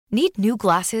Need new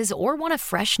glasses or want a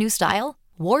fresh new style?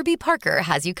 Warby Parker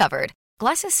has you covered.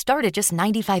 Glasses start at just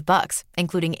 $95,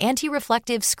 including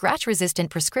anti-reflective, scratch-resistant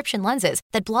prescription lenses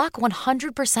that block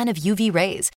 100% of UV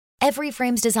rays. Every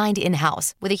frame's designed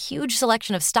in-house with a huge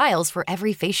selection of styles for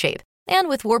every face shape. And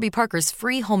with Warby Parker's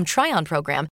free home try-on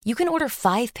program, you can order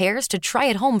 5 pairs to try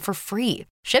at home for free.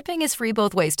 Shipping is free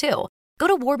both ways, too. Go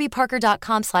to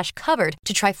warbyparker.com/covered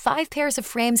to try 5 pairs of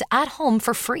frames at home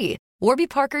for free.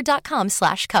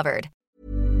 warbyparker.com/covered.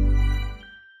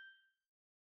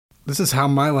 This is how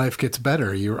my life gets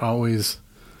better. You're always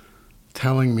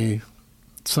telling me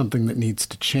something that needs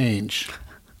to change.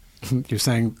 You're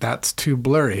saying that's too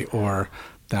blurry, or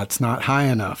that's not high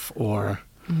enough, or...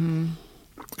 Mm-hmm.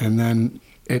 And then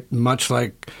it, much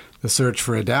like the search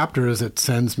for adapters, it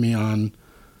sends me on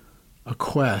a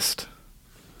quest.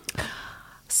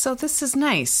 So this is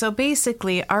nice. So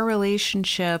basically, our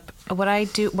relationship, what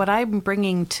I'm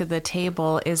bringing to the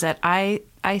table is that I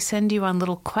send you on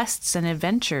little quests and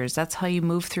adventures. That's how you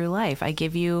move through life. I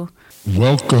give you...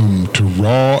 Welcome to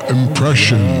Raw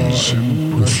Impressions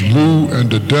with Lou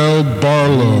and Adele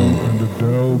Barlow.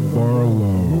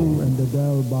 Lou and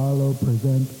Adele Barlow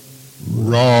present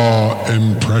Raw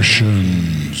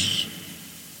Impressions,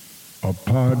 a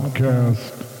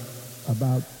podcast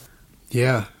about...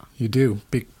 Yeah, you do.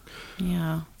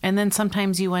 Yeah. And then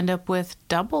sometimes you end up with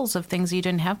doubles of things you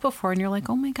didn't have before, and you're like,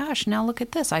 oh my gosh, now look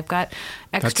at this. I've got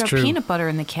extra peanut butter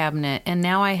in the cabinet, and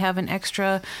now I have an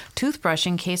extra toothbrush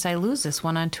in case I lose this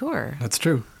one on tour. That's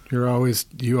true. You always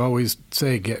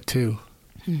say get two.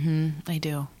 Mm-hmm. I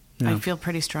do. Yeah. I feel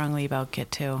pretty strongly about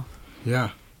get two.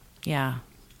 Yeah. Yeah.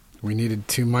 We needed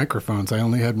 2 microphones. I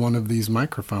only had one of these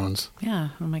microphones. Yeah.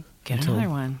 I'm like, get another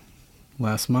one.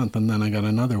 Last month, and then I got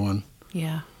another one.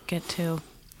 Yeah. Get 2.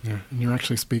 Yeah. And you're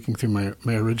actually speaking through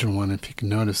my original one. If you can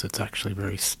notice, it's actually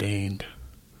very stained.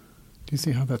 Do you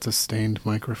see how that's a stained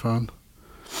microphone?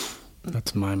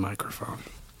 That's my microphone.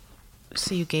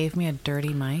 So you gave me a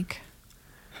dirty mic?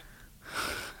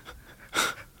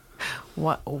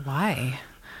 What? Why?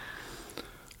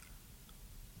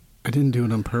 I didn't do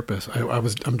it on purpose.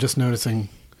 I'm just noticing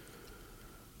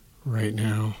right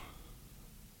now.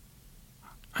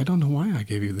 I don't know why I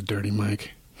gave you the dirty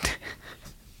mic.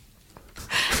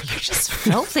 You're just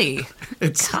filthy.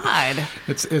 God.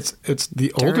 It's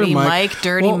the older dirty mic.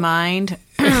 Dirty mind.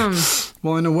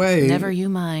 Well, in a way, never you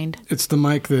mind. It's the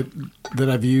mic that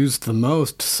I've used the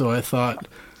most. So I thought,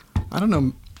 I don't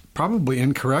know, probably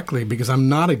incorrectly, because I'm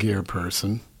not a gear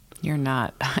person. You're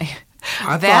not.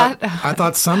 I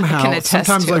thought somehow,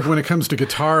 sometimes like when it comes to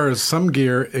guitars, some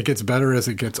gear, it gets better as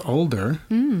it gets older.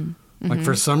 Mm-hmm. Like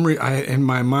for some reason, in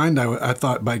my mind, I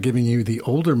thought by giving you the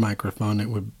older microphone, it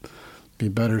would be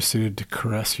better suited to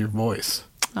caress your voice.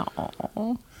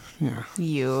 Oh. Yeah.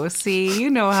 You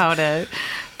know how to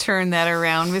turn that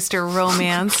around, Mr.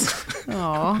 Romance.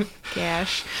 Oh,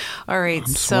 gosh. All right, I'm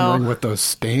just wondering what those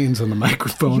stains on the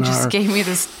microphone you just gave me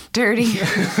this dirty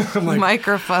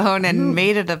microphone and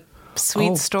made it a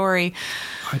sweet story.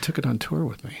 I took it on tour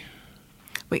with me.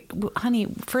 Wait, honey,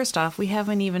 first off, we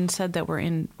haven't even said that we're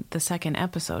in the second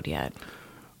episode yet.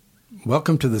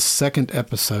 Welcome to the second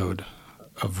episode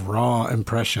of Raw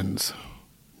Impressions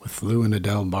with Lou and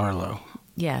Adele Barlow.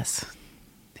 Yes.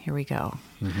 Here we go.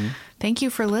 Mm-hmm. Thank you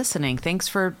for listening. Thanks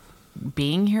for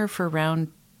being here for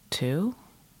round 2?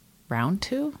 Round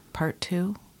 2? Part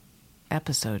 2?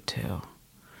 Episode 2.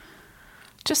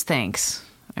 Just thanks.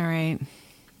 All right.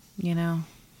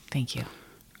 Thank you.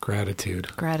 Gratitude.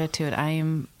 People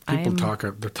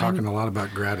they're talking a lot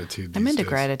about gratitude these I'm into days.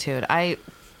 gratitude. I'm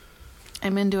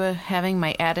into having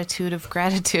my attitude of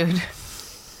gratitude.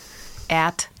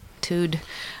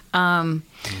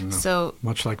 So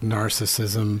much like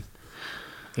narcissism,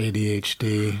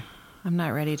 ADHD. I'm not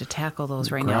ready to tackle those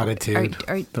right gratitude, now.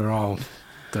 Gratitude.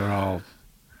 They're all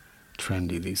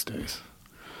trendy these days.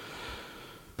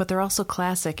 But they're also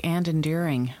classic and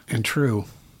enduring. And true.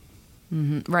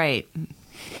 Mm-hmm. Right.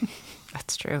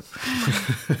 That's true.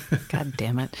 God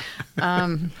damn it.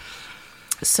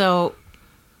 So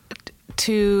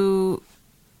to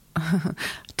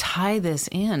tie this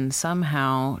in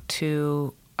somehow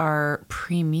to our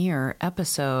premiere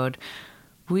episode,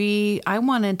 I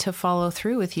wanted to follow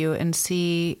through with you and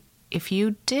see if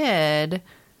you did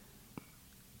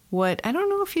what, I don't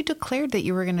know if you declared that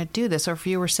you were going to do this or if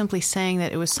you were simply saying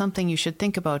that it was something you should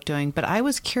think about doing, but I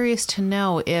was curious to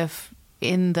know if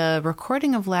in the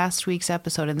recording of last week's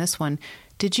episode and this one,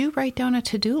 did you write down a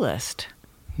to-do list?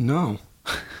 No.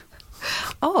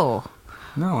 Oh.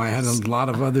 No, I had a lot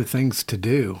of other things to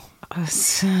do.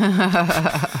 It's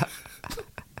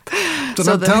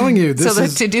what I'm telling you. This so the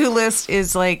is, to-do list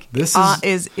is like This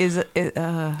it's this on is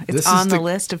the the-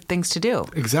 list of things to do.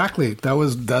 exactly.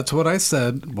 That's what I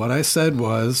said. What I said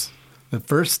was the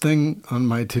first thing on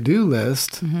my to-do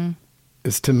list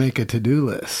is to make a to-do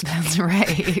list. That's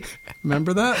right.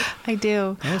 Remember that? I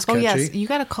do. That was Oh yes, catchy. you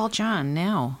got to call John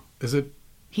now. Is it?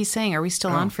 He's saying, "Are we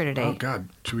still on for today?" Oh God,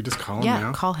 should we just call him Yeah,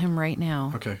 now? call him right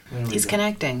now. Okay. He's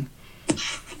connecting.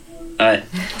 Hi.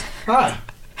 Hi.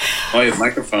 Oh, you have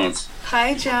microphones.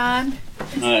 Hi, John.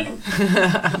 Hi.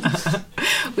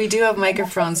 We do have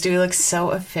microphones. Do we look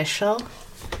so official?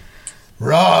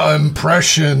 Raw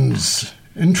Impressions.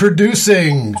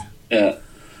 Introducing Yeah.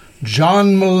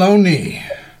 John Maloney,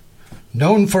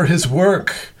 known for his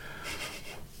work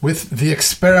with the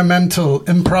experimental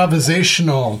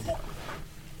improvisational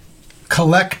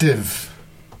collective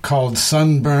called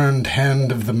Sunburned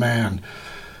Hand of the Man.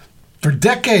 For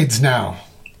decades now,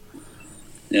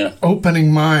 Yeah.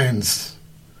 opening minds,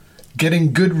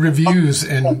 getting good reviews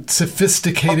in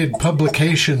sophisticated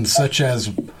publications such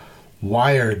as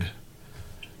Wired,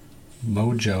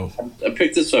 Mojo, I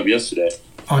picked this up yesterday.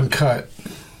 Uncut.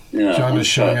 Yeah. John is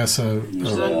showing Uncut. us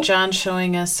a John's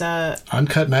showing us.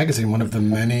 Uncut magazine, one of the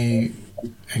many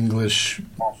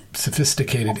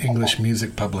sophisticated English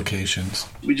music publications.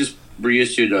 We just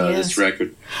reissued Yes. this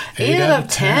record. 8 out of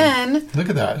 10. Look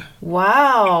at that.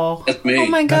 Wow. That's me. Oh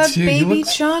my God, That's you. You baby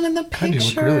look- John in the God, you look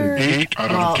picture. really-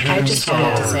 Well, I just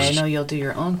wanted to say, I know you'll do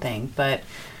your own thing, but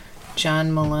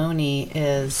John Maloney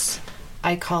is,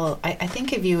 I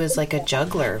think of you as like a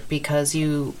juggler because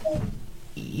you've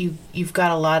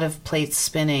got a lot of plates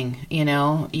spinning, you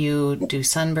know? You do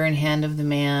Sunburn Hand of the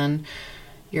Man.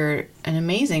 You're an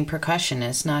amazing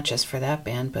percussionist, not just for that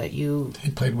band, but you... He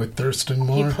played with Thurston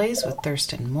He Moore. plays with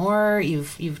Thurston Moore.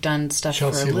 You've done stuff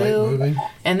Chelsea for Light Lou, Moving.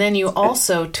 and then you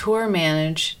also tour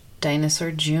manage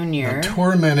Dinosaur Jr.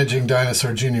 Tour managing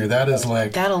Dinosaur Jr., that is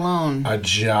like That alone. a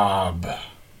job.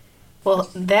 Well,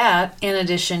 that in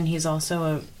addition, he's also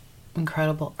an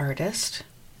incredible artist.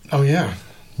 Oh, yeah.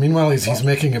 Meanwhile, he's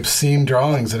making obscene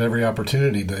drawings at every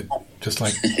opportunity that just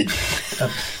like... it's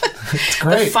The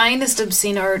great. finest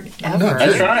obscene art ever.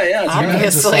 I try, yeah. It's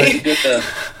Obviously. Like, get the,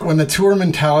 When the tour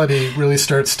mentality really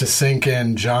starts to sink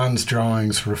in, John's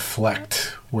drawings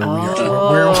reflect where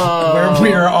where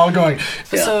we are all going.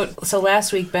 Yeah. So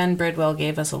last week Ben Bridwell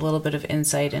gave us a little bit of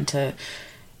insight into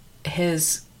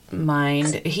his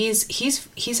mind.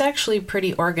 He's actually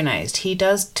pretty organized. He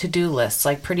does to-do lists,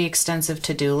 like pretty extensive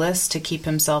to-do lists to keep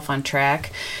himself on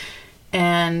track.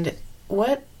 And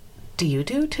what do you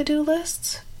do to-do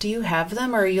lists? Do you have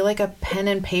them, or are you like a pen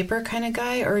and paper kind of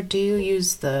guy, or do you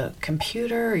use the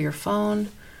computer or your phone?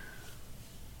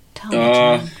 Tell me,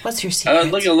 John. What's your I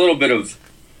secret? like a little bit of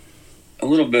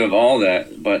all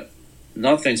that, but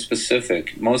nothing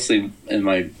specific. Mostly in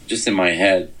my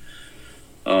head.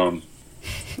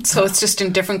 So it's just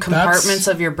in different compartments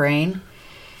of your brain?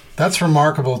 That's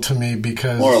remarkable to me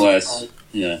because... More or less.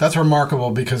 Yeah. That's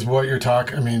remarkable because what you're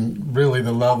talking... I mean, really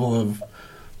the level of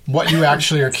what you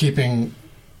actually are keeping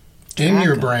in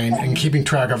your brain and keeping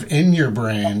track of in your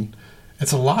brain,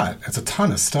 it's a lot. It's a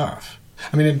ton of stuff.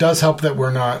 I mean, it does help that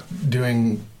we're not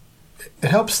doing... It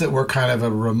helps that we're kind of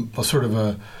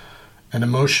an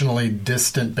emotionally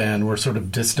distant band. We're sort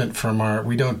of distant from our...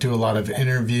 We don't do a lot of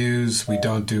interviews. We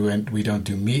don't do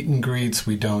meet and greets.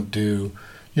 We don't do...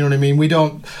 You know what I mean? We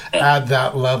don't add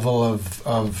that level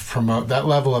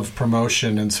of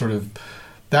promotion and sort of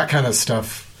that kind of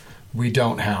stuff. We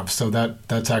don't have, so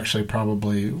that's actually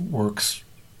probably works.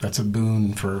 That's a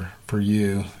boon for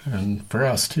you and for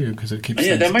us too, because it keeps.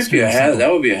 Yeah, that might be that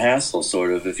would be a hassle,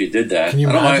 sort of, if you did that. Can you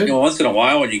I don't imagine? like, once in a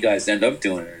while when you guys end up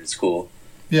doing it, it's cool.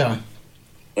 Yeah.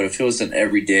 But if it was an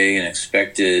everyday and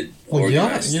expected Well,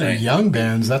 organized thing, young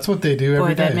bands, that's what they do Boy,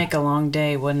 every day. that'd make a long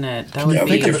day, wouldn't it? That Can you would that'd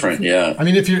be be different. Yeah. I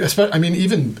mean, if you,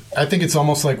 I think it's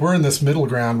almost like we're in this middle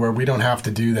ground where we don't have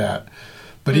to do that.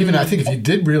 But even I think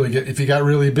if you got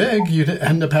really big, you'd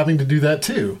end up having to do that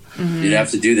too. You'd have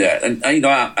to do that. And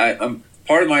I'm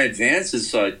part of my advance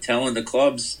is telling the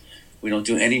clubs we don't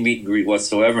do any meet and greet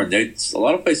whatsoever. And a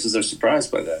lot of places are surprised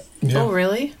by that. Yeah. Oh,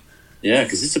 really? Yeah,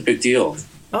 because it's a big deal.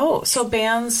 Oh, so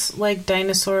bands like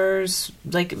Dinosaurs,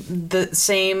 like the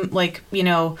same, like,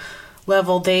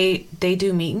 level, they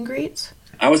do meet and greets?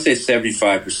 I would say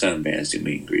 75% of bands do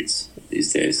meet and greets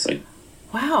these days. Like,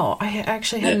 Wow, I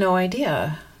actually had Yeah. no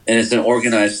idea. and it's an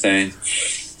organized thing.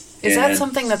 Is that And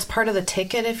something that's part of the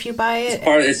ticket if you buy it?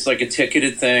 It's like a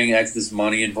ticketed thing. There's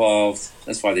money involved.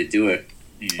 That's why they do it.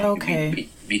 You can Okay.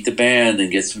 meet the band and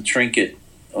get some trinket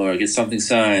or get something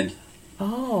signed.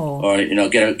 Oh. Or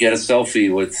get a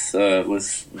selfie with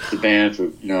the band for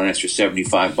an extra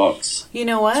 $75. You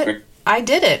know what? I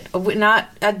did it. Not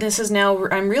this is now.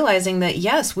 I'm realizing that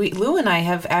yes, Lou and I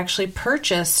have actually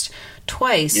purchased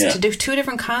twice to do 2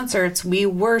 different concerts. We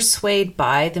were swayed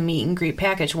by the meet and greet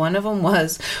package. One of them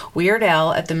was Weird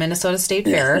Al at the Minnesota State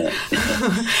Fair.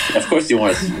 Of course, you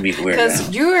want to meet Weird Al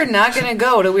because you are not going to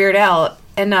go to Weird Al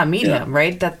and not meet him,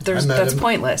 right? That's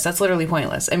pointless. That's literally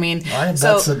pointless. I mean,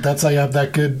 that's I have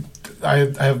that good. I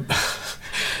have.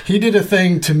 He did a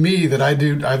thing to me that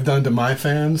I've done to my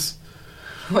fans.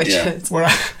 Which is where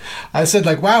I said,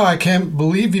 like, wow, I can't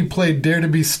believe you played Dare to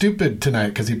Be Stupid tonight,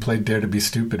 because he played Dare to Be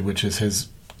Stupid, which is his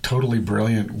totally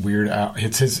brilliant Weird Al.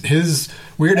 It's his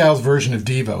Weird Al's version of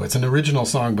Devo. It's an original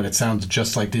song, but it sounds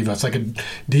just like Devo. It's like a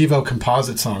Devo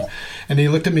composite song. And he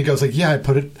looked at me and goes like, yeah,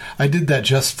 I did that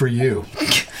just for you.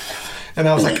 And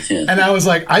I was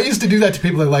like, I used to do that to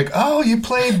people that are like, oh, you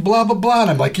played blah, blah, blah.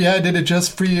 And I'm like, yeah, I did it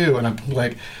just for you. And I'm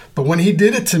like, but when he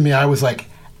did it to me, I was like,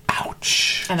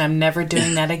 ouch. And I'm never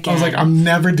doing that again. I was like, I'm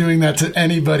never doing that to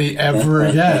anybody ever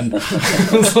again.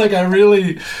 It was like, I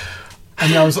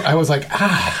was like,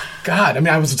 God. I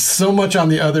mean, I was so much on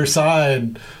the other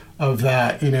side of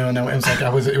that, and it was like,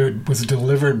 it was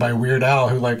delivered by Weird Al,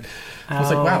 who I was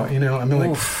like, wow, I mean,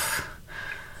 like,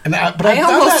 and I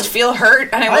almost feel hurt,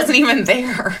 and I wasn't even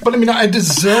there. But I mean, I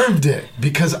deserved it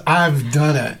because I've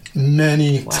done it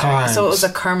many times. So it was a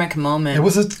karmic moment. It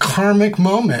was a karmic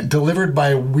moment delivered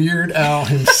by Weird Al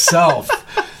himself.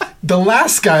 The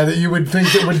last guy that you would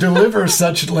think that would deliver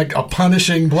such like a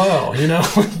punishing blow,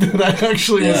 that I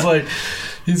actually was like,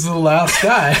 he's the last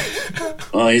guy.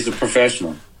 Well, he's a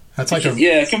professional. That's like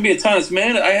it can be a ton.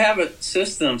 Man, I have a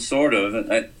system sort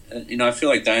of. I feel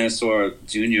like Dinosaur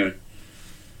Jr.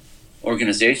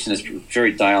 organization is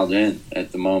very dialed in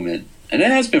at the moment, and it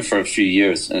has been for a few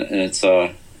years, and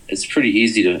it's pretty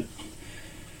easy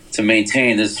to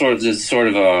maintain. There's sort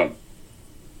of a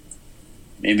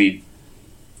maybe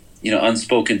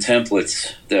unspoken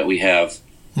templates that we have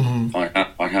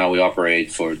on how we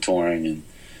operate for touring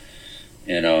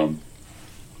and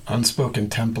unspoken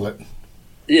template.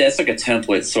 Yeah, it's like a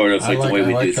template, sort of like the way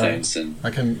we do that. things, and I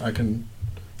can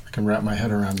wrap my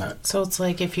head around that. So it's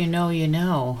like, if you know, you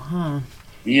know, huh?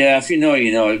 Yeah, if you know,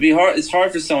 you know. It'd be hard. It's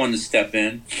hard for someone to step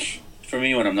in. For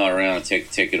me, when I'm not around, take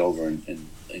it over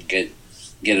and get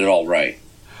it all right.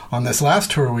 On this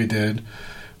last tour we did,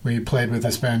 we played with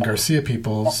this band Garcia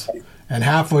Peoples, and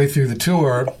halfway through the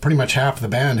tour, pretty much half the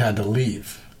band had to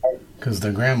leave because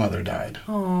their grandmother died.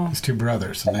 Oh. His 2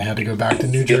 brothers, and they had to go back to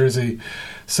New Jersey.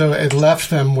 So it left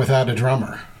them without a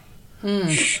drummer.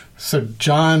 So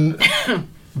John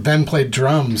then played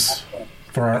drums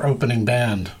for our opening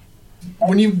band.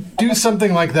 When you do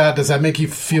something like that, does that make you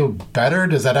feel better?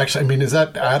 Does that actually, I mean, is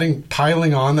that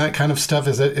piling on that kind of stuff?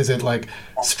 Is it like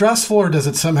stressful, or does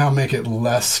it somehow make it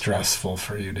less stressful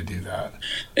for you to do that?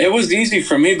 It was easy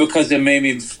for me because it made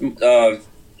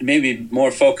me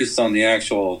more focused on the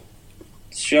actual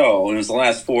show. And it was the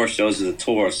last 4 shows of the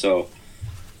tour, so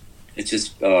it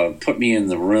just put me in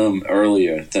the room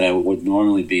earlier than I would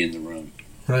normally be in the room.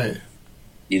 Right.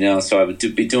 So I would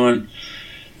be doing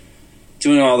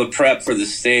all the prep for the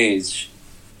stage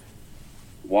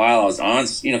while I was on,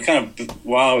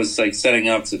 while I was like setting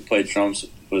up to play drums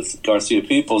with Garcia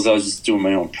Peoples. I was just doing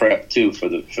my own prep too for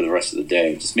the rest of the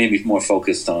day. It just made me more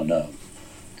focused on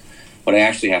what I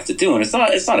actually have to do, and it's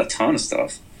not a ton of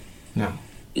stuff. No,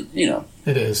 it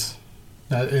is.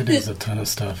 It is a ton of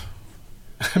stuff.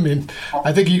 I mean,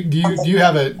 I think you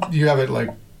have it like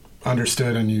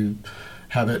understood, and you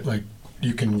have it like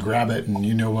you can grab it and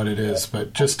you know what it is,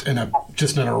 but just in a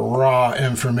raw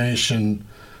information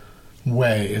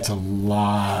way, it's a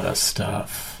lot of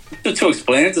stuff. To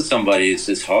explain it to somebody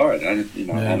is hard. I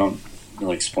don't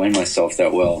really explain myself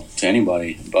that well to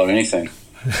anybody about anything.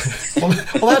 well,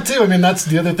 that too. I mean, that's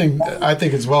the other thing I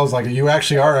think as well, is like you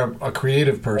actually are a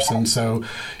creative person, so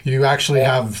you actually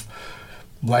have,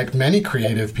 like many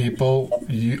creative people,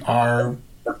 you are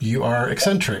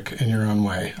eccentric in your own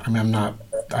way. I mean, I'm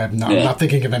not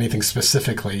thinking of anything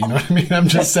specifically. You know what I mean? I'm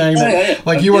just saying that,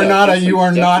 like, you are not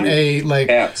a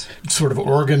like sort of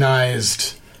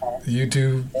organized. You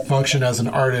do function as an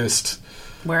artist,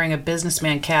 wearing a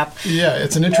businessman cap. Yeah,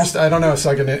 it's an interest. I don't know. It's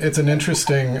like it's an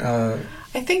interesting.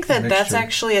 I think that's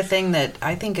actually a thing that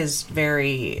I think is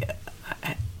very.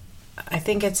 I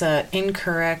think it's an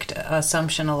incorrect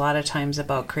assumption a lot of times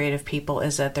about creative people,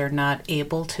 is that they're not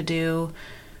able to do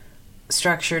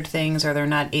structured things, or they're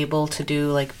not able to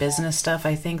do like business stuff.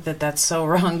 I think that's so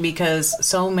wrong, because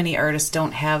so many artists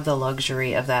don't have the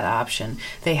luxury of that option.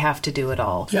 They have to do it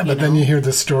all. Yeah, but then you hear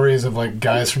the stories of like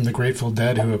guys from the Grateful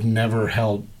Dead who have never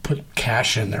put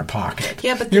cash in their pocket.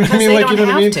 Yeah, but because they don't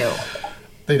have to.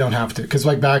 They don't have to, because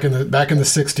like back in the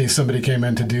 '60s, somebody came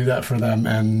in to do that for them,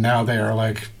 and now they are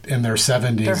like in their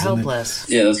 70s. They're helpless.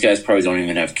 Yeah, those guys probably don't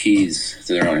even have keys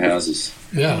to their own houses.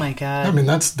 Yeah. Oh my God. I mean,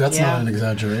 that's not an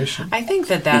exaggeration. I think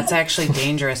that's actually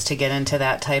dangerous to get into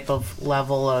that type of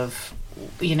level of,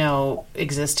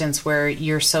 existence where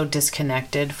you're so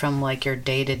disconnected from like your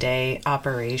day-to-day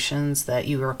operations that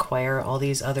you require all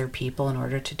these other people in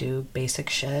order to do basic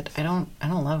shit. I don't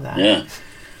love that. Yeah.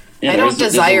 I don't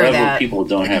desire there's a level that. of people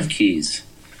don't have keys.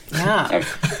 Yeah.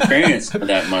 I've experienced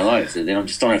that in my life. They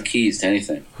just don't have keys to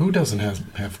anything. Who doesn't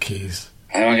have keys?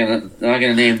 I'm not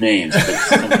gonna name names, but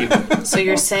some people. So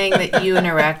you're saying that you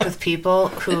interact with people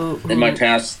who in my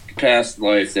past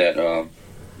life that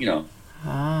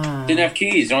didn't have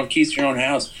keys. Don't have keys to your own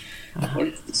house.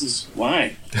 This is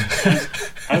why.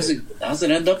 How does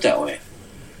it end up that way?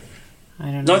 I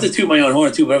don't know. Not to toot my own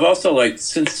horn too, but I've also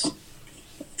since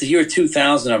the year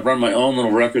 2000, I've run my own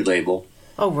little record label.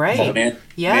 Oh right.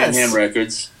 Yes. Manhand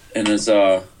Records, and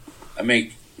I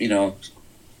make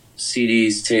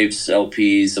CDs, tapes,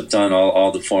 LPs. I've done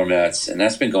all the formats, and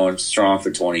that's been going strong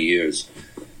for 20 years.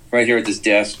 Right here at this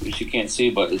desk, which you can't see,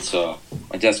 but it's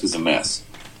my desk is a mess.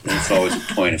 And it's always a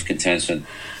point of contention.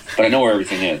 But I know where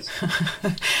everything is.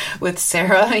 With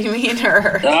Sarah, you mean,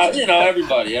 or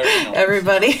everybody.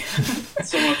 Everybody.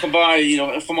 Someone come by,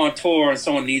 if I'm on tour and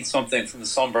someone needs something from the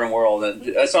Sunburn world,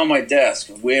 and that's on my desk.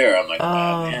 Where? I'm like,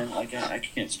 oh man, I can't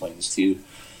explain this to you.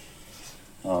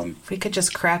 If we could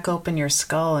just crack open your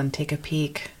skull and take a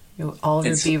peek, all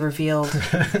would be revealed.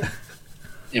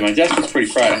 Yeah, my desk is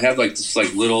pretty fried. I have this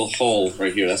little hole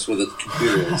right here. That's where the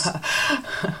computer is.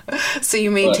 So you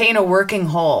maintain a working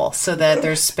hole so that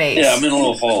there's space. Yeah, I'm in a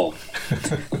little hole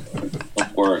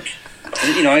of work.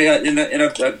 And, I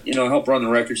help run the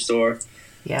record store.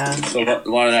 Yeah. So a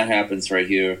lot of that happens right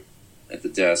here at the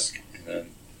desk.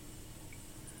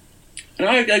 And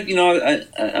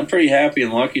I'm pretty happy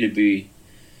and lucky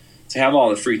to have all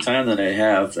the free time that I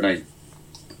have, and I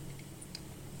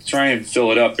try and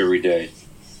fill it up every day.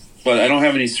 But I don't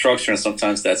have any structure, and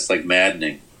sometimes that's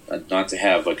maddening not to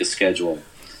have a schedule.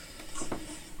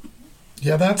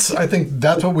 Yeah, I think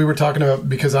that's what we were talking about,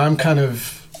 because I'm kind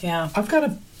of I've got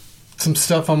some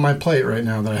stuff on my plate right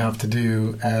now that I have to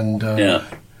do, and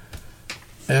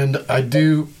and I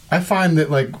find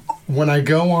that when I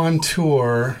go on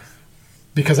tour,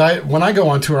 because when I go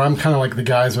on tour, I'm kind of like the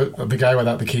guy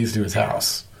without the keys to his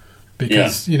house,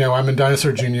 because I'm in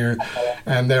Dinosaur Jr.,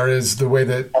 and there is the way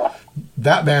that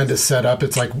band is set up.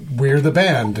 It's like we're the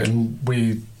band, and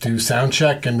we do sound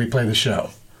check and we play the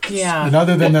show. Yeah. And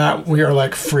other than that, we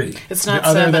are free. It's not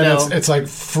other than Sabado.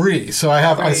 it's free. So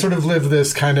I sort of live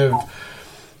this kind of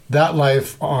that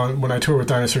life when I tour with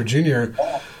Dinosaur Jr.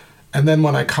 And then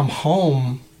when I come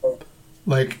home,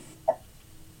 I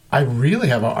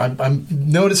really I'm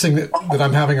noticing that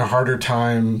I'm having a harder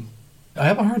time. I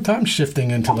have a hard time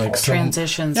shifting into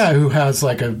transitions. Who has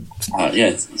something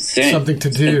to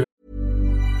do.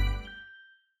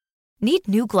 Need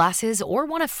new glasses or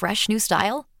want a fresh new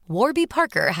style? Warby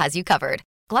Parker has you covered.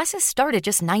 Glasses start at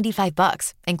just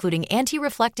 $95, including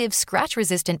anti-reflective,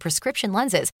 scratch-resistant prescription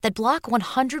lenses that block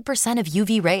 100% of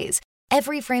UV rays.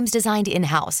 Every frame's designed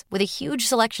in-house with a huge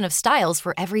selection of styles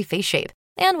for every face shape.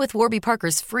 And with Warby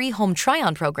Parker's free home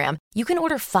try-on program, you can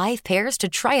order 5 pairs to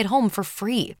try at home for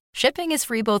free. Shipping is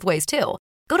free both ways, too.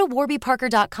 Go to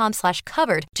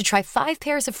warbyparker.com/covered to try 5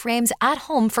 pairs of frames at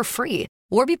home for free.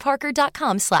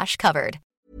 warbyparker.com/covered.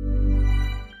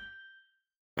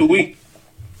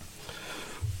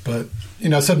 But,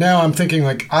 so now I'm thinking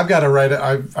I've got to write it.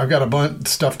 I've got a bunch of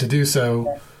stuff to do.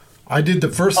 So I did the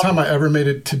first time I ever made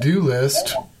a to-do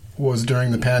list was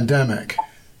during the pandemic.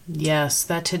 Yes,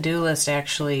 that to-do list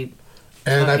actually.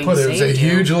 And it was a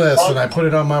huge list, and I put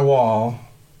it on my wall,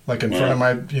 in front of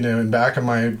my, in back of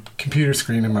my computer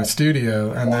screen in my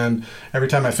studio. And then every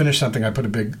time I finished something, I put a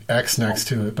big X next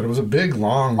to it. But it was a big,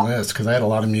 long list because I had a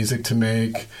lot of music to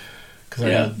make.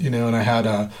 Because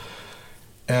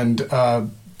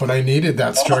but I needed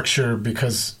that structure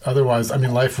because otherwise,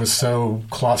 life was so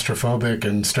claustrophobic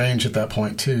and strange at that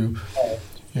point too.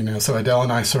 So Adele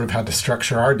and I sort of had to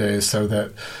structure our days so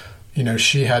that,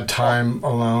 she had time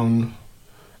alone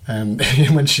and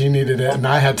when she needed it, and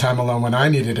I had time alone when I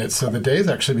needed it. So the days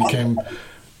actually became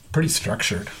pretty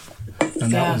structured.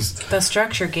 And the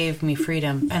structure gave me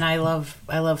freedom, and I love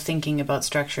thinking about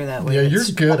structure that way. Yeah, you're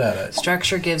good at it.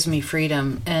 Structure gives me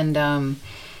freedom, and I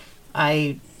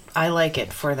like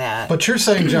it for that. But you're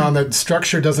saying, John, that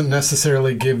structure doesn't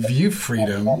necessarily give you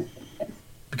freedom,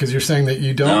 because you're saying that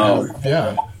you don't have...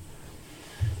 Yeah.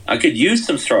 I could use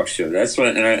some structure. That's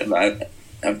what I've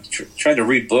tried to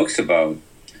read books about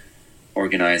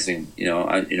organizing.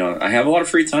 I have a lot of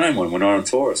free time when we're not on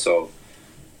tour, so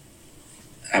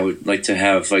I would like to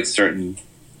have like certain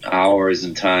hours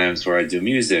and times where I do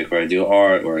music, where I do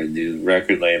art, where I do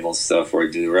record label stuff, where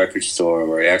I do the record store,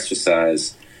 where I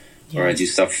exercise, where I do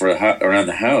stuff for around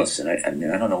the house. And I mean,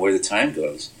 I don't know where the time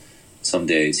goes some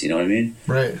days, you know what I mean?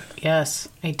 Right. Yes,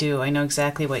 I do. I know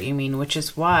exactly what you mean, which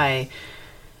is why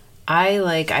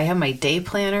I have my day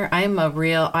planner.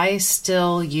 I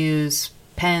still use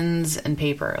pens and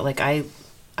paper. Like I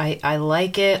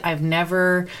like it. I've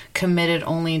never committed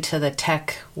only to the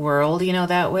tech world,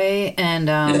 that way. And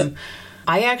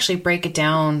I actually break it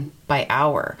down by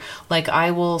hour. Like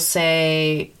I will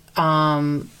say,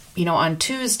 on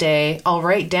Tuesday, I'll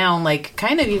write down like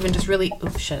kind of even just really,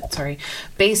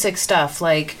 basic stuff.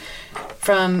 Like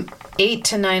from 8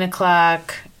 to 9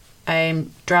 o'clock,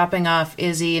 I'm dropping off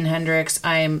Izzy and Hendrix.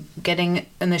 I'm getting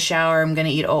in the shower. I'm going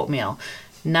to eat oatmeal.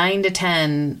 9 to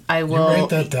 10, I will... You write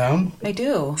that down? I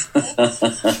do.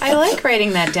 I like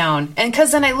writing that down. And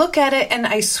because then I look at it and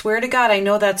I swear to God, I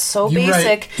know that's so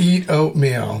basic. Eat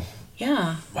oatmeal.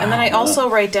 Yeah. Wow. And then I also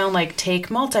write down like take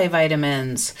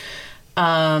multivitamins.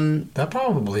 That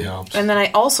probably helps. And then I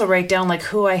also write down like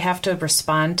who I have to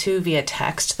respond to via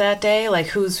text that day, like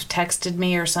who's texted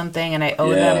me or something, and I owe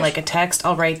them like a text.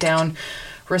 I'll write down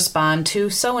respond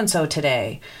to so-and-so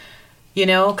today.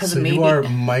 Because maybe you are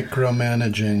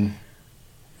micromanaging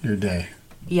your day.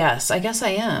 Yes, I guess I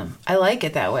am. I like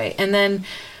it that way. And then,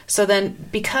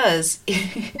 because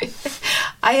it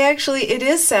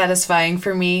is satisfying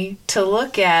for me to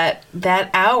look at that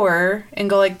hour and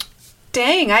go like,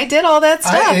 dang, I did all that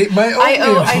stuff. I ate my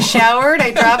oatmeal. I showered.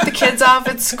 I dropped the kids off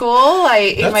at school.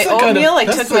 I ate my oatmeal. I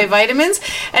took my vitamins.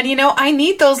 And, I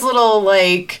need those little,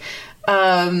 like,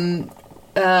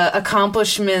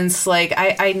 accomplishments. Like,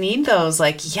 I need those.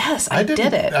 Like, yes, I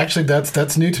did it. Actually,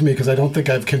 that's new to me because I don't think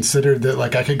I've considered that.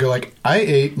 Like, I could go like, I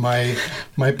ate my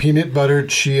peanut butter,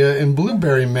 chia, and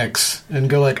blueberry mix and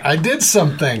go like, I did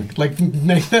something. Like,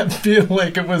 make that feel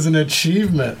like it was an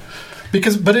achievement.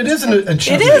 But it is an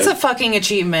achievement. It is a fucking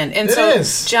achievement. And so,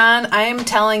 John, I am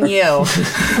telling you,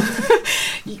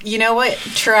 you know what?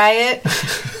 Try it.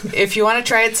 If you want to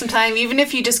try it sometime, even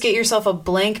if you just get yourself a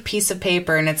blank piece of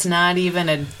paper and it's not even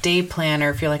a day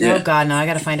planner, if you're like, oh God, no, I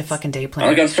got to find a fucking day planner.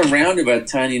 I got surrounded by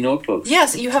tiny notebooks.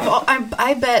 Yes, you have.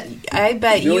 I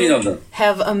bet you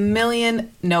have a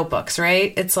million notebooks,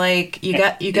 right? It's like you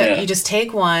just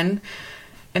take one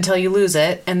until you lose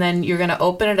it, and then you're going to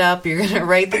open it up, you're going to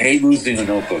write I hate losing a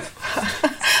notebook.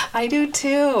 I do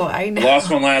too, I know. I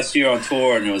lost one last year on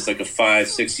tour, and it was like a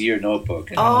 5-6 year notebook.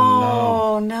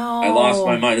 Oh, no. I lost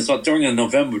my mind. It's during a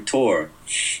November tour.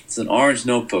 It's an orange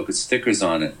notebook with stickers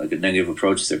on it, like a negative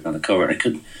approach sticker on the cover.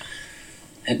 And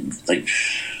had like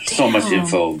so much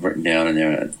info written down in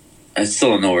there. I still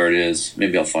don't know where it is.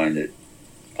 Maybe I'll find it.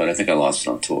 But I think I lost it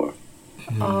on tour.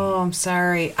 Oh, I'm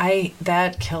sorry.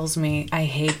 That kills me. I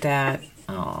hate that.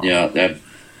 Oh. Yeah, that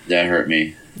hurt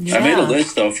me. Yeah. I made a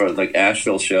list though for like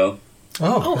Asheville show.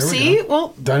 Oh, see?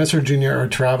 Well, Dinosaur Jr. are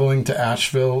traveling to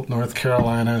Asheville, North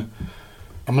Carolina.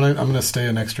 I'm gonna stay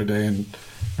an extra day in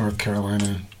North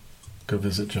Carolina. Go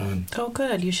visit John. Oh,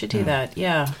 good. You should do that.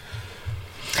 Yeah.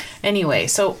 Anyway,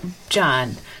 so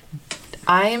John,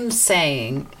 I'm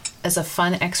saying, as a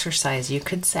fun exercise, you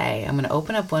could say, I'm going to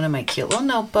open up one of my cute little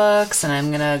notebooks and I'm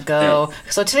going to go. Yeah.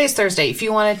 So today's Thursday. If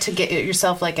you wanted to get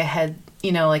yourself like a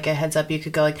heads up, you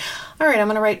could go like, all right, I'm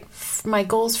going to write my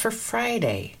goals for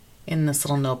Friday in this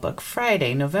little notebook.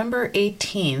 Friday, November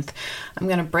 18th. I'm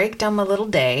going to break down my little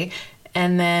day.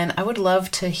 And then I would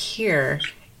love to hear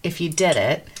if you did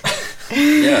it.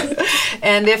 Yeah.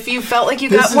 And if you felt like you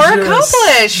got more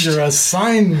accomplished. Your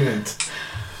assignment.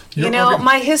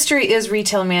 My history is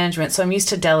retail management, so I'm used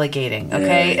to delegating,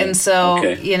 okay? Yeah. And so,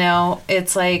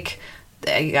 it's like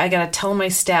I got to tell my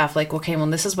staff, like, okay, well,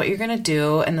 this is what you're going to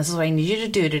do, and this is what I need you to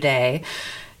do today.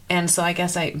 And so I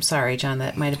guess I'm sorry, John,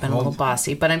 that might have been a little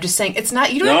bossy, but I'm just saying it's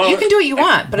not, you can do what you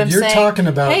want, but I'm saying, talking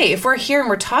about, hey, if we're here and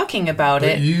we're talking about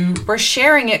it, we're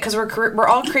sharing it because we're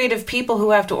all creative people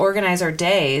who have to organize our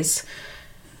days.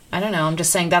 I don't know. I'm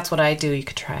just saying that's what I do. You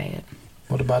could try it.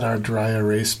 What about our dry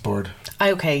erase board?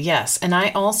 Okay, yes. And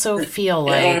I also feel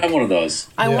like... I don't have one of those.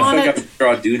 I want to... I could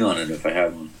draw a dune on it if I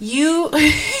had one.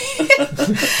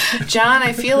 John,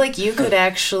 I feel like you could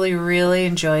actually really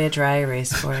enjoy a dry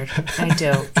erase board. I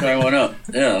do. Try one up.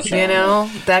 Yeah.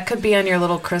 That could be on your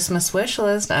little Christmas wish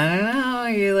list. I don't know.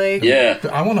 You like... Yeah.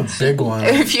 I want a big one.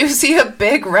 If you see a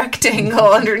big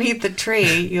rectangle underneath the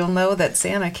tree, you'll know that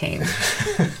Santa came.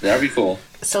 That'd be cool.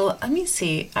 So let me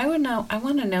see. I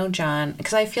want to know, John,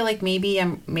 because I feel like maybe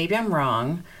I'm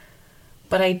wrong,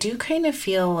 but I do kind of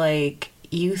feel like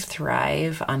you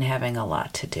thrive on having a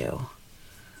lot to do.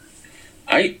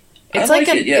 I It's like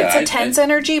like it, yeah. it's a tense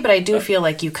energy, but I do feel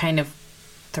like you kind of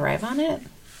thrive on it.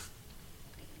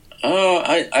 Oh,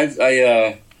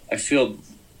 I feel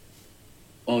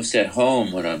most at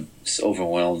home when I'm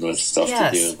overwhelmed with stuff to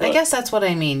do. Yes, But I guess that's what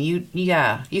I mean.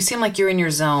 You seem like you're in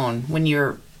your zone when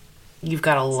you've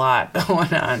got a lot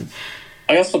going on.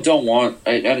 I also don't want,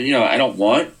 I don't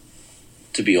want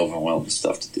to be overwhelmed with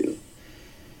stuff to do.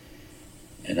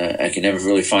 And I can never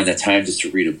really find that time just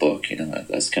to read a book.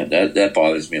 That's kind of, that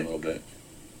bothers me a little bit.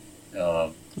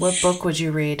 What book would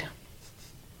you read?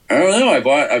 I don't know. I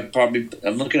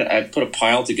put a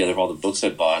pile together of all the books I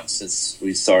bought since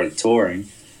we started touring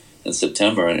in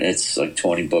September, and it's like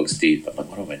 20 books deep. I'm like,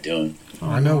 what am I doing?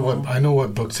 I know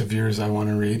what books of yours I want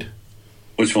to read.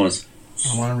 Which ones?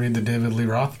 I want to read the David Lee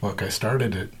Roth book. I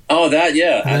started it. Oh, that,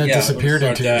 yeah. And it yeah, disappeared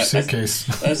into your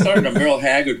suitcase. I started a Merle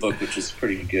Haggard book, which is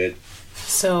pretty good.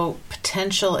 So,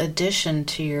 potential addition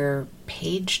to your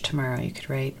page tomorrow, you could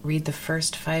read the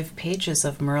first 5 pages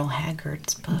of Merle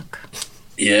Haggard's book.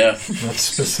 Yeah, That's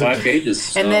specific. 5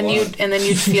 pages. And then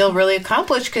you'd feel really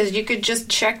accomplished because you could just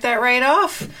check that right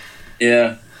off.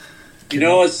 Yeah,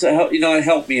 it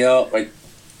helped me out. Like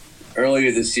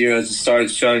earlier this year, I just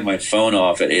started shutting my phone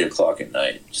off at 8:00 at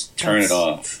night. Just turn it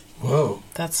off. Whoa!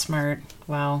 That's smart.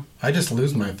 Wow. I just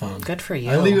lose my phone. Good for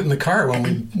you. I leave it in the car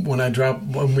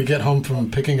when we get home from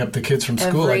picking up the kids from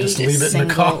school. I just leave it in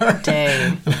the car.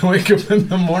 Day. And I wake up in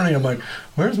the morning. I'm like,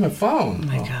 "Where's my phone?" Oh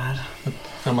my God.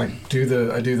 I'm like,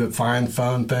 I do the find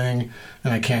phone thing,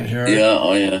 and I can't hear it. Yeah,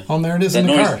 oh yeah. Oh, and there it is in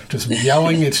the car, just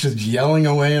yelling. It's just yelling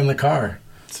away in the car.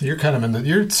 So you're kind of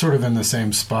you're sort of in the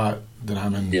same spot that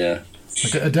I'm in. Yeah.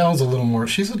 Like Adele's a little more.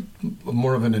 She's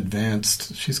more of an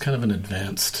advanced. She's kind of an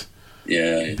advanced.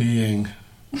 Yeah. Being,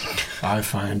 I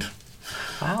find.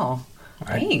 Wow.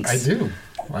 Thanks. I do.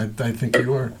 I think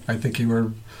you are. I think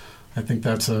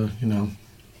that's I'm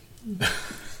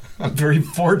very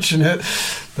fortunate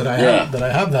that I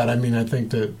have that. I mean, I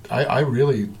think that I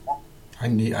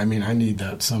need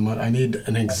that somewhat. I need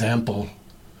an example.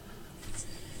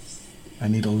 I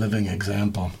need a living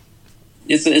example.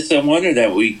 It's a wonder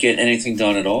that we get anything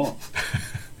done at all.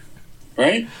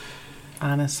 Right?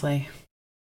 Honestly.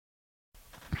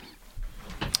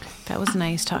 That was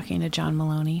nice talking to John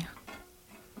Maloney.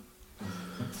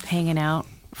 Hanging out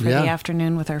for the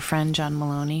afternoon with our friend John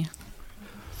Maloney.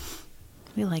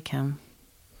 We like him.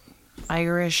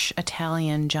 Irish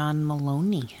Italian John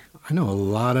Maloney. I know a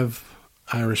lot of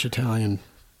Irish Italian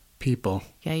people.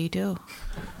 Yeah, you do.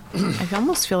 I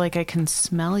almost feel like I can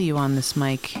smell you on this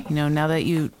mic. Now that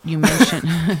you mention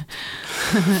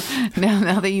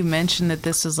now that you mention that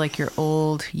this is like your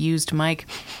old used mic,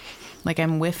 like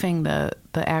I'm whiffing the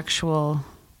actual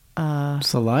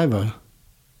saliva.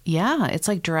 Yeah, it's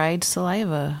like dried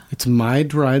saliva. It's my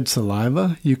dried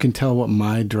saliva? You can tell what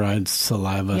my dried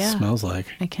saliva smells like.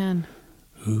 I can.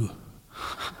 Ooh.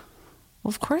 Well,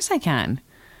 of course I can.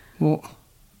 Well,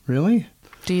 really?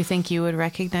 Do you think you would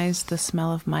recognize the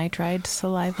smell of my dried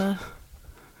saliva?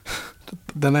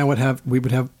 Then we would have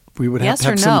yes to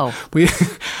have or some, no?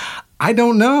 I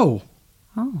don't know.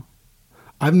 Oh.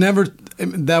 I've never,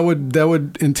 that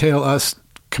would entail us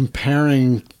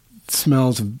comparing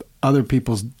smells of other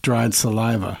people's dried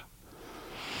saliva.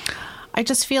 I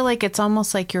just feel like it's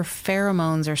almost like your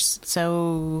pheromones are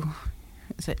so...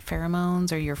 Is it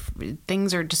pheromones or your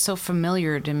things are just so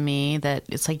familiar to me that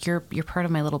it's like you're part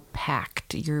of my little pack.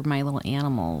 You're my little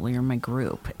animal. You're my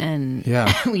group, and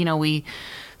I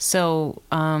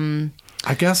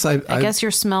guess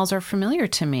your smells are familiar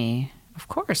to me. Of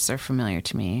course, they're familiar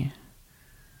to me.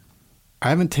 I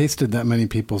haven't tasted that many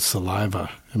people's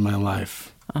saliva in my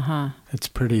life. It's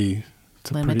pretty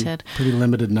limited. Pretty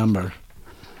limited number.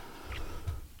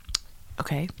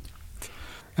 Okay.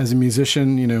 As a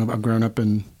musician, I've grown up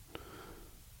in,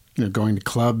 going to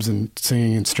clubs and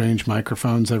singing in strange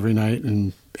microphones every night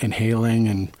and inhaling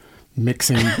and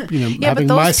mixing, having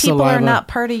but my those people saliva. are not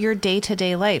part of your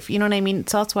day-to-day life. You know what I mean?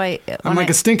 So that's why... I'm like,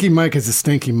 a stinky mic is a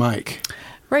stinky mic.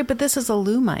 Right, but this is a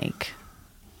Lou mic.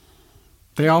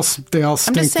 They all stink I'm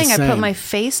just saying, the same. I put my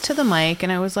face to the mic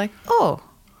and I was like, oh,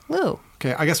 Lou.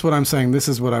 Okay, I guess what I'm saying, this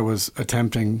is what I was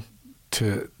attempting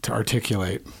to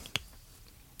articulate,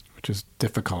 which is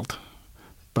difficult.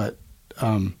 But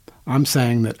I'm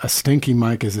saying that a stinky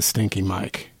mic is a stinky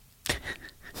mic.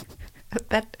 I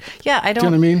don't... Do you know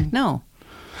what I mean? No.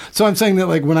 So I'm saying that,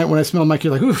 like, when I smell a mic,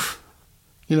 you're like, oof.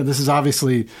 This is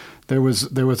obviously, there was a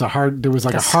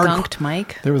hardcore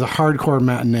mic. There was a hardcore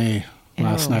matinee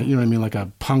last night. You know what I mean? Like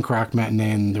a punk rock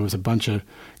matinee, and there was a bunch of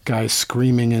guys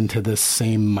screaming into this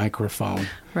same microphone.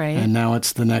 Right. And now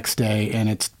it's the next day, and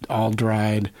it's all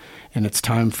dried, and it's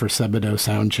time for Sebadoh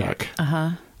sound check.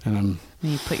 Uh-huh. And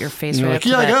you put your face you're right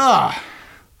like, up to that. ah!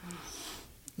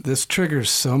 This triggers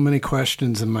so many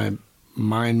questions in my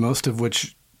mind, most of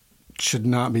which should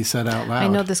not be said out loud. I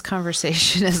know this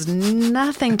conversation has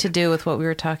nothing to do with what we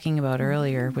were talking about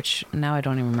earlier, which now I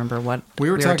don't even remember what We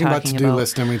were talking about to-do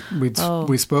list, and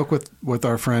we spoke with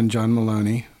our friend John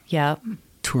Maloney,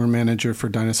 tour manager for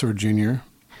Dinosaur Jr.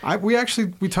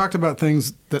 We talked about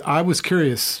things that I was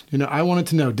curious. I wanted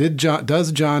to know,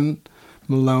 does John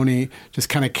Maloney just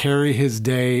kind of carry his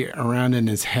day around in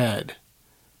his head?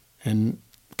 And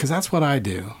because that's what I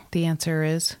do. The answer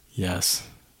is yes.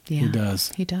 Yeah, he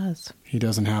does. He does. He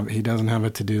doesn't have a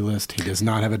to-do list. He does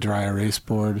not have a dry erase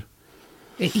board.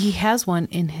 He has one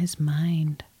in his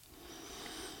mind.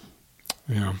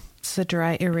 Yeah. It's the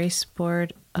dry erase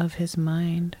board of his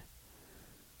mind.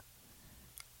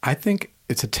 I think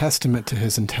it's a testament to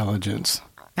his intelligence.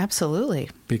 Absolutely.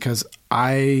 Because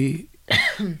my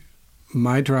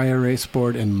dry erase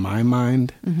board in my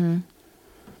mind,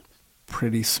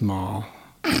 pretty small.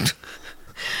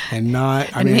 And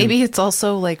maybe it's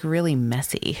also like really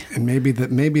messy. And maybe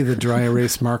the dry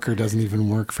erase marker doesn't even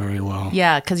work very well.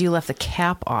 Yeah, because you left the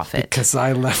cap off it. Because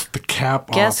I left the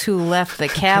cap off. Guess who left the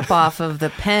cap off of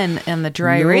the pen and the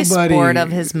dry erase board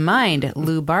of his mind?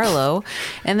 Lou Barlow.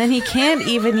 And then he can't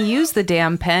even use the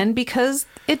damn pen because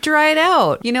it dried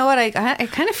out. You know what? I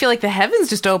kind of feel like the heavens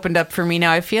just opened up for me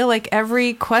now. I feel like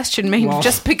every question may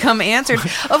just become answered.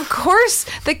 Of course,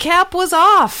 the cap was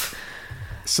off.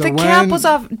 So the cap was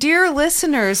off. Dear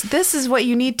listeners, this is what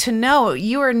you need to know.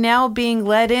 You are now being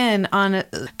led in on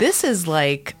this is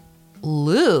like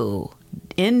Lou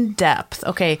in depth.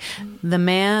 Okay, the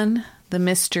man, the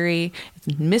mystery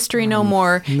no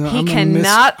more. No, he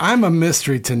cannot. I'm a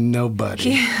mystery to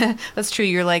nobody. That's true.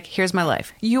 You're like, here's my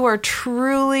life. You are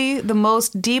truly the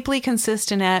most deeply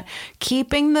consistent at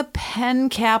keeping the pen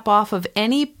cap off of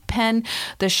any pen.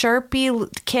 The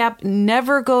Sharpie cap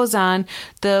never goes on.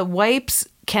 The wipes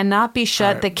cannot be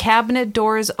shut. Right. The cabinet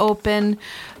door is open.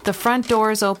 The front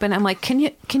door is open. I'm like, can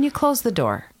you close the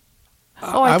door?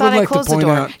 Oh, I thought I closed the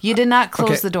door. You did not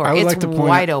close the door. It's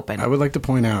wide open. I would like to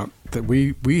point out that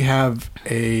we have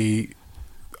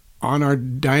on our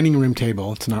dining room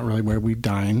table. It's not really where we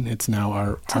dine. It's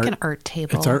now an art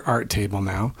table. It's our art table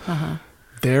now. Uh-huh.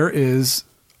 There is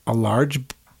a large,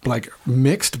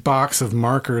 mixed box of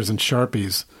markers and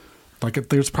Sharpies.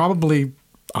 There's probably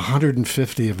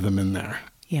 150 of them in there.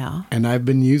 Yeah. And I've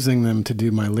been using them to do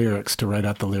my lyrics, to write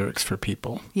out the lyrics for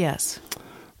people. Yes.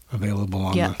 Available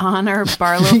on on our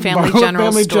Barlow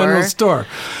Family General Store.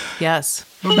 Yes.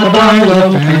 The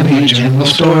Barlow Family General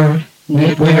Store.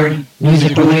 Knitwear,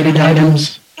 music-related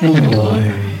items, and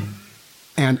more.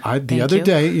 And the other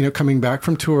day, coming back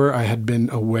from tour, I had been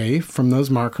away from those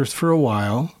markers for a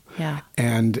while. Yeah.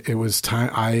 And it was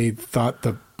time. I thought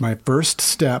my first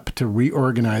step to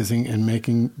reorganizing and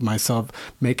making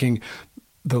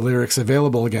the lyrics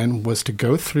available again was to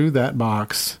go through that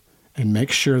box and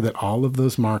make sure that all of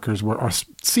those markers or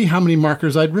see how many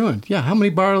markers I'd ruined. Yeah, how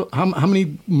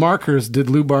many markers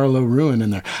did Lou Barlow ruin in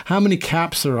there? How many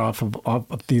caps are off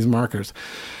of these markers?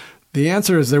 The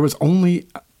answer is there was only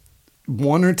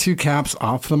 1 or 2 caps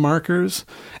off the markers,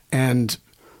 and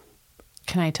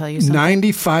can I tell you something?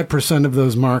 95% of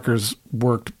those markers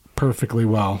worked perfectly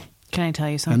well. Can I tell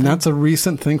you something? And that's a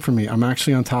recent thing for me. I'm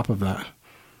actually on top of that.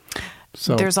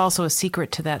 So there's also a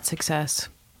secret to that success.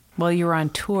 While you were on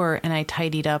tour and I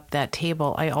tidied up that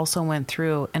table, I also went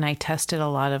through and I tested a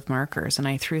lot of markers and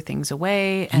I threw things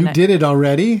away. And you did it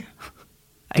already?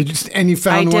 You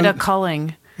found I did a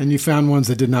culling. And you found ones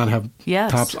that did not have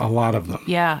tops, a lot of them.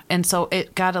 Yeah, and so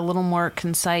it got a little more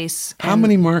concise. How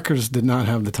many markers did not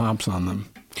have the tops on them?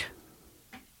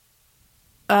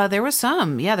 There was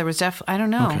some. Yeah, there was I don't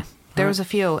know. Okay. There was a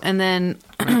few. And then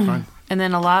fine. And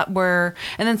then and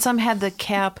then some had the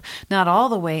cap not all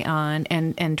the way on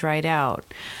and dried out.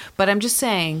 But I'm just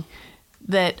saying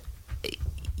that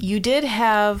you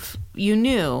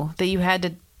knew that you had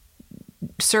to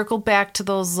circle back to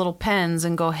those little pens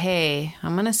and go, hey,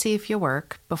 I'm going to see if you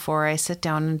work before I sit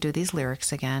down and do these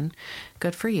lyrics again.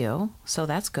 Good for you. So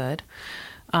that's good.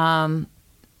 But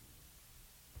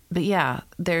yeah,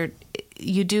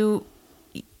 you're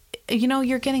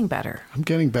getting better. I'm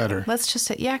getting better. Let's just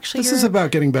say, this is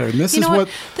about getting better. And this is what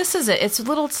this is. It's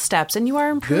little steps, and you are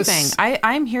improving.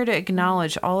 I'm here to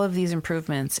acknowledge all of these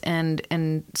improvements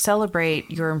and celebrate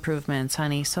your improvements,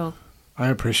 honey. So I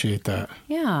appreciate that.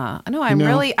 Yeah. No,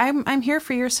 I'm here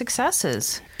for your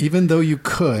successes. Even though you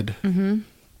could,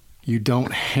 you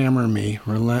don't hammer me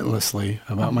relentlessly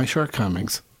about my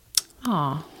shortcomings.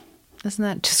 Oh, isn't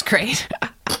that just great?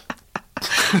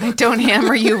 I don't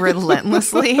hammer you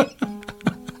relentlessly.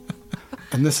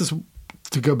 And this is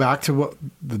to go back to what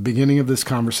the beginning of this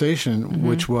conversation,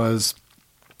 which was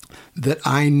that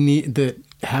I need that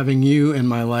having you in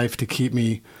my life to keep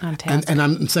me on task. And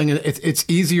I'm saying it's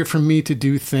easier for me to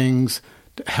do things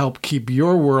to help keep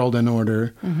your world in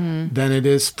order than it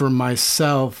is for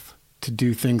myself to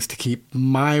do things to keep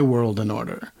my world in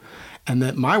order. And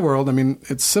that my world, I mean,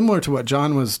 it's similar to what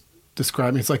John was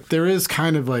describing. It's like there is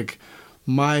kind of like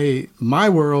my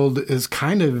world is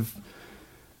kind of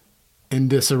in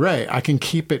disarray. I can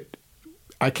keep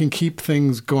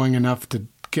things going enough to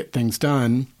get things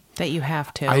done. That you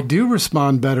have to. I do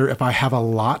respond better if I have a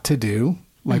lot to do.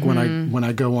 Like when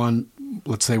I go on,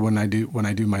 let's say when I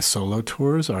do my solo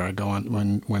tours, or I go on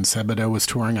when Sebadoh was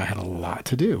touring, I had a lot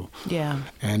to do. Yeah.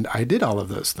 And I did all of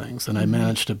those things, and I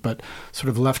managed it. But sort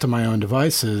of left to my own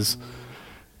devices,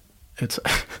 it's.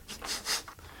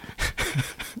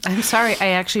 I'm sorry. I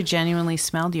actually genuinely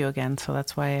smelled you again, so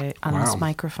that's why on this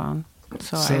microphone.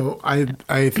 So I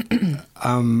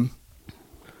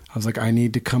was like, I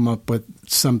need to come up with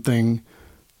something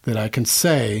that I can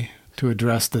say to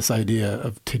address this idea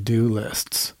of to-do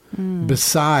lists.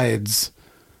 Besides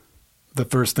the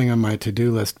first thing on my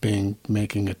to-do list being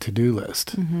making a to-do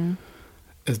list,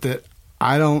 is that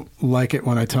I don't like it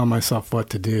when I tell myself what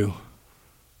to do.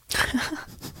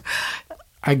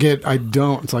 I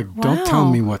don't. It's like, don't tell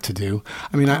me what to do.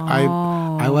 I mean,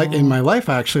 I like, in my life,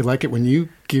 I actually like it when you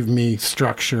give me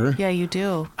structure. Yeah, you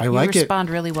do. I like it. You respond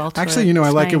really well to it. Actually, I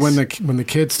like it when the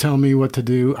kids tell me what to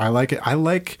do. I like it. I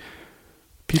like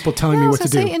people telling me what to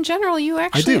do. In general, you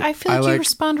actually, I feel like you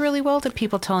respond really well to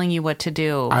people telling you what to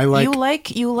do.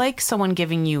 You like someone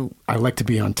giving you. I like to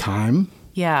be on time.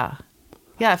 Yeah.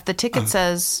 Yeah, if the ticket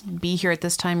says be here at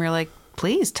this time, you're like,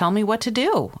 please tell me what to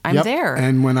do. I'm there.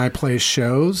 And when I play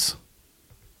shows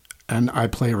and I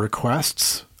play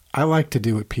requests, I like to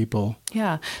do it, people.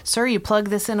 Yeah. Sir, you plug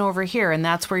this in over here, and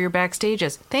that's where your backstage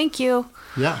is. Thank you.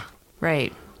 Yeah.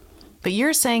 Right. But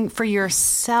you're saying for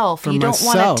yourself, you don't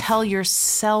want to tell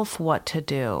yourself what to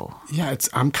do. Yeah,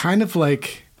 I'm kind of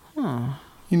like, I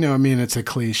mean, it's a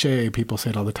cliche. People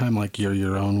say it all the time, like, you're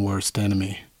your own worst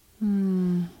enemy.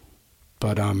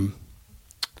 But I'm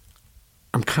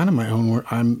kind of my own.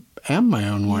 Am my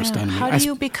own worst enemy. How do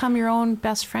you become your own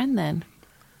best friend then?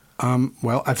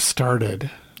 Well, I've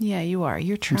started. Yeah, you are.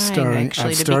 You're trying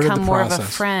actually to become more of a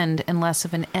friend and less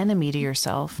of an enemy to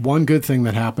yourself. One good thing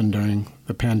that happened during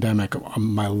the pandemic,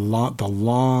 the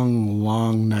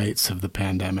long nights of the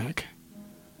pandemic,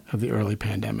 of the early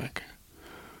pandemic,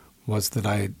 was that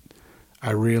I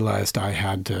realized I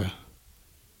had to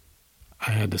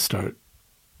start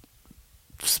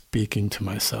speaking to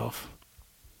myself.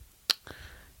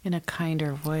 In a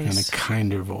kinder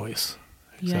voice.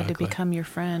 You had to become your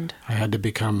friend. I had to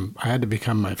become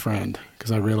my friend,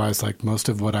 because I realized, like, most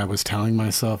of what I was telling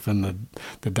myself and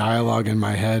the dialogue in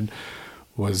my head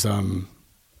was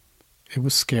it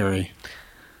was scary.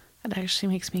 It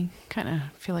actually makes me kind of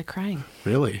feel like crying.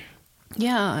 Really?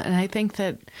 Yeah, and I think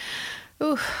that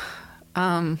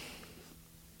God,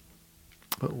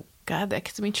 that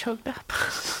gets me choked up.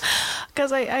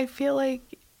 Because I feel like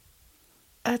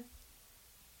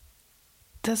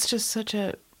that's just such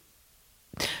a...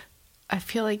 I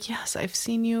feel like, yes, I've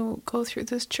seen you go through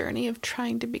this journey of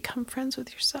trying to become friends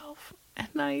with yourself.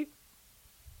 And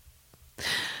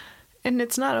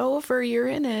it's not over. You're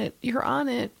in it. You're on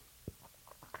it.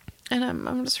 And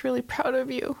I'm just really proud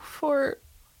of you for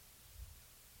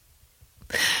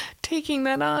taking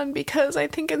that on, because I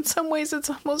think in some ways it's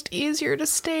almost easier to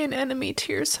stay an enemy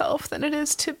to yourself than it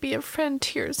is to be a friend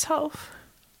to yourself.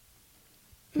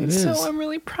 So I'm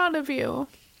really proud of you,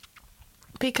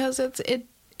 because it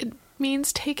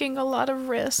means taking a lot of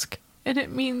risk, and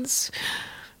it means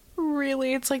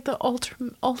really, it's like the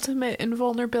ultimate in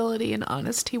vulnerability and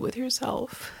honesty with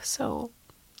yourself. So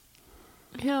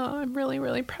yeah, I'm really,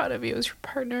 really proud of you as your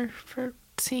partner for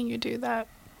seeing you do that.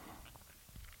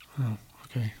 Oh,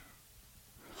 okay.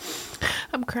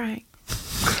 I'm crying,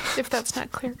 if that's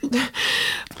not clear.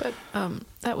 But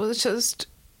that was just,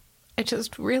 I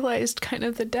just realized kind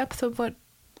of the depth of what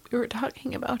we were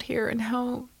talking about here, and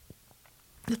how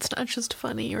it's not just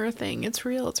funny or a thing. It's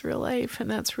real. It's real life.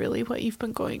 And that's really what you've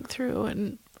been going through.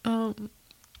 And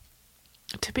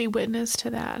to be witness to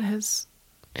that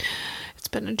it's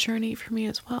been a journey for me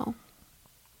as well.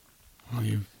 Well,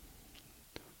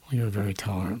 you're a very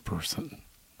tolerant person.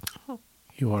 Oh.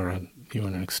 You are an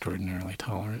extraordinarily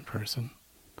tolerant person.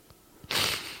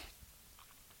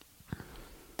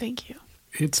 Thank you.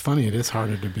 It's funny. It is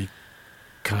harder to be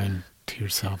kind to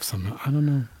yourself somehow. I don't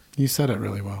know. You said it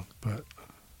really well, but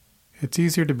it's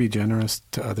easier to be generous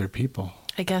to other people.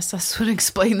 I guess this would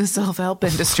explain the self-help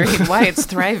industry and why it's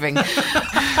thriving.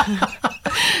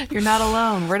 You're not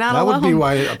alone. We're not alone. That would be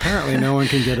why apparently no one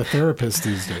can get a therapist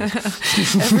these days.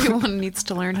 Everyone needs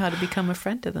to learn how to become a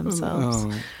friend to themselves.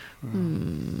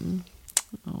 Okay.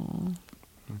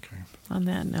 On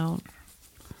that note,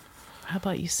 how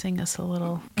about you sing us a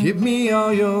little? Give me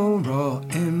all your raw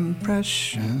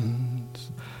impressions,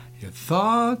 your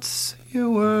thoughts, your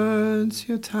words,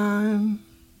 your time.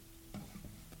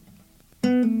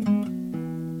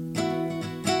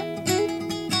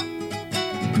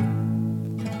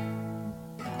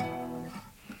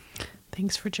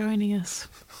 Thanks for joining us.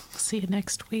 See you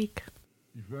next week.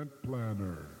 Event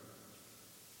planner.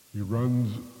 He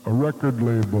runs a record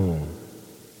label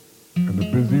and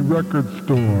a busy record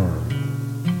store.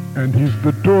 And he's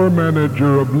the tour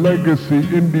manager of legacy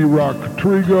indie rock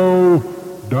trio,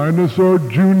 Dinosaur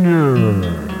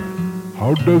Jr.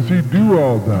 How does he do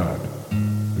all that?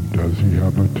 And does he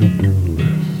have a to-do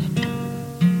list?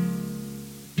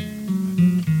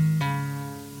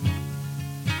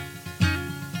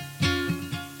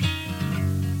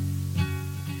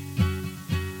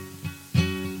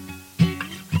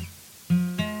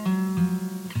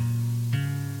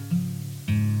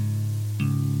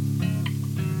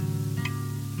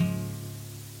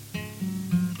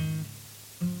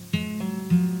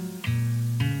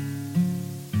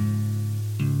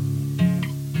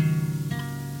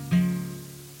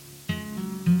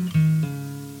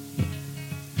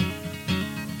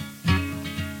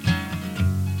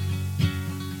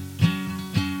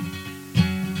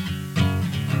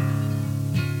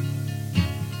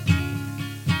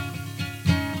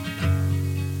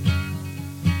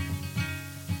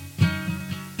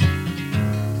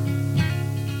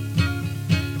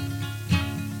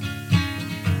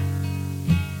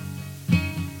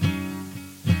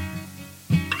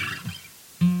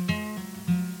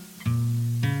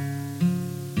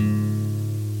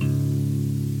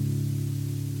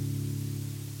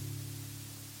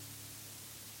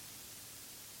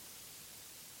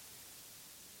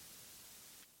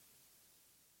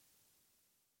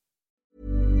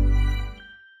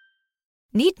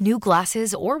 Need new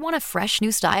glasses or want a fresh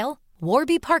new style?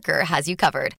 Warby Parker has you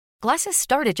covered. Glasses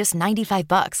start at just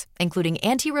 $95, including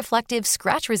anti-reflective,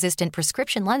 scratch-resistant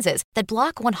prescription lenses that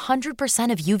block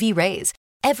 100% of UV rays.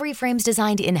 Every frame's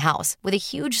designed in-house with a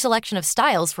huge selection of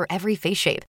styles for every face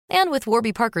shape. And with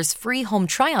Warby Parker's free home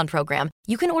try-on program,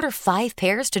 you can order 5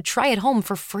 pairs to try at home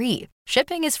for free.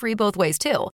 Shipping is free both ways,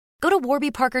 too. Go to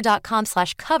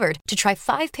warbyparker.com/covered to try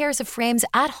 5 pairs of frames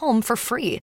at home for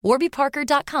free.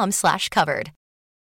 warbyparker.com/covered.